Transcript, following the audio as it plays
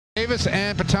Davis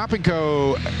and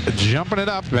Potapenko jumping it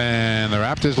up, and the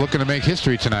Raptors looking to make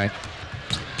history tonight.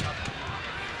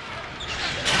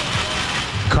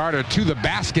 Carter to the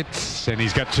basket, and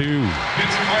he's got two.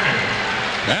 It's Carter.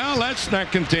 Well, that's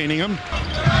not containing him.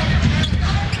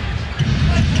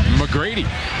 McGrady.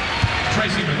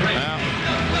 Tracy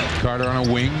McGrady. Carter on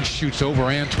a wing, shoots over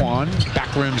Antoine,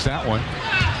 back rims that one.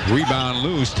 Rebound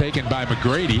loose, taken by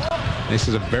McGrady. This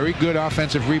is a very good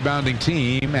offensive rebounding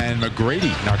team, and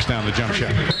McGrady knocks down the jump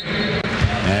shot.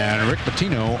 And Rick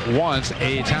Pitino wants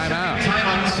a timeout.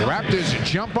 The Raptors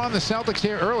jump on the Celtics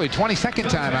here early, 22nd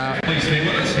timeout.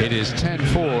 It is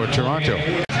 10-4 Toronto.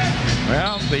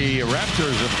 Well, the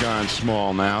Raptors have gone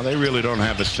small now. They really don't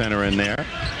have a center in there.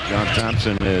 John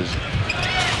Thompson is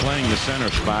playing the center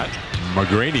spot.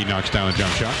 McGrady knocks down the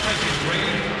jump shot.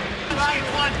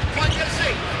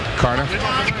 Carter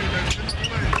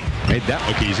made that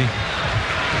look easy.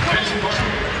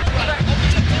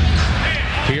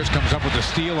 Pierce comes up with a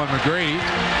steal on McGrady.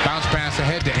 Bounce pass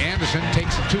ahead to Anderson.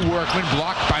 Takes it to Workman.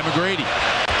 Blocked by McGrady.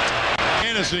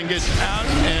 Anderson gets out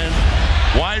and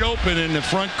wide open in the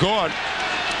front court.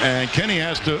 And Kenny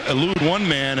has to elude one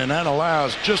man, and that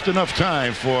allows just enough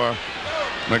time for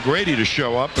McGrady to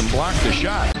show up and block the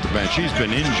shot. The bench. He's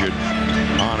been injured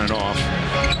on and off.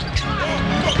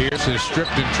 Pierce is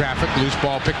stripped in traffic. Loose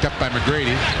ball picked up by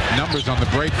McGrady. Numbers on the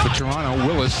break for Toronto.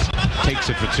 Willis takes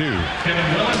it for two.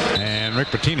 And Rick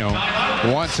Pitino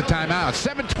wants a timeout.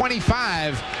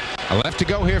 7:25 left to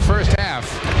go here first half.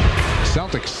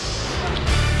 Celtics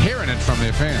hearing it from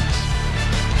their fans.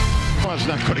 He's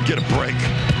not going to get a break.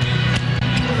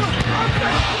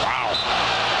 Wow.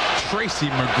 Tracy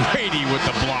McGrady with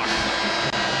the block.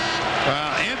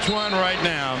 Antoine right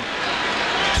now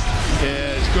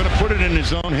is going to put it in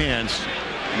his own hands,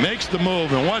 makes the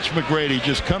move, and watch McGrady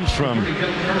just comes from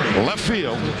left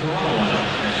field.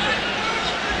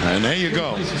 And there you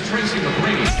go.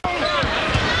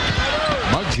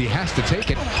 Muggsy has to take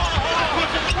it.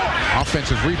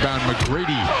 Offensive rebound,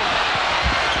 McGrady.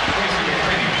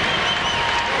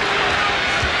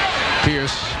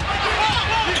 Pierce.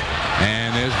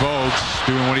 And there's Bogues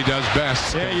doing what he does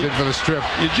best. Yeah, in for the strip.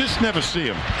 You just never see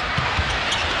him.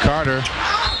 Carter,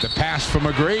 the pass for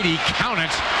McGrady, count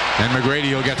it, and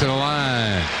McGrady will get to the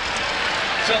line.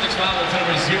 Celtics foul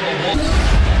number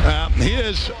 0-1.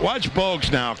 Here's, watch Bogues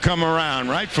now come around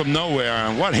right from nowhere,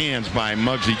 and what hands by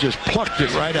Muggsy, just plucked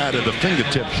it right out of the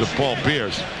fingertips of Paul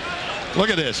Pierce.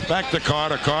 Look at this, back to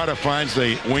Carter. Carter finds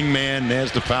the wingman.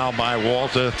 There's the foul by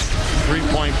Walter.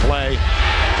 Three-point play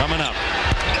coming up,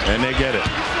 and they get it.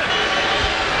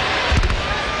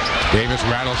 Davis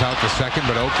rattles out the second,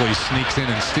 but Oakley sneaks in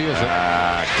and steals it.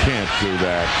 Can't do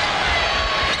that.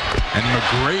 And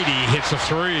McGrady hits a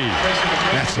three.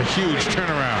 That's a huge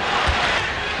turnaround.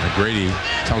 McGrady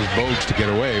tells Bogues to get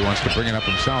away. He wants to bring it up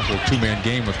himself. A two-man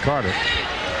game with Carter.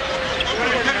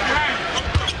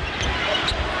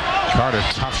 Carter,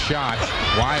 tough shot.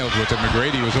 Wild with it.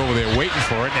 McGrady was over there waiting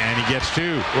for it, and he gets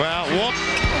two. Well,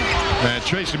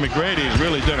 Tracy McGrady has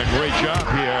really done a great job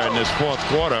here in this fourth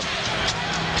quarter.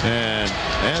 And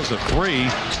there's a three.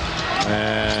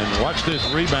 And watch this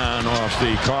rebound off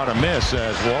the Carter miss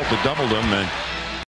as Walter doubled him. And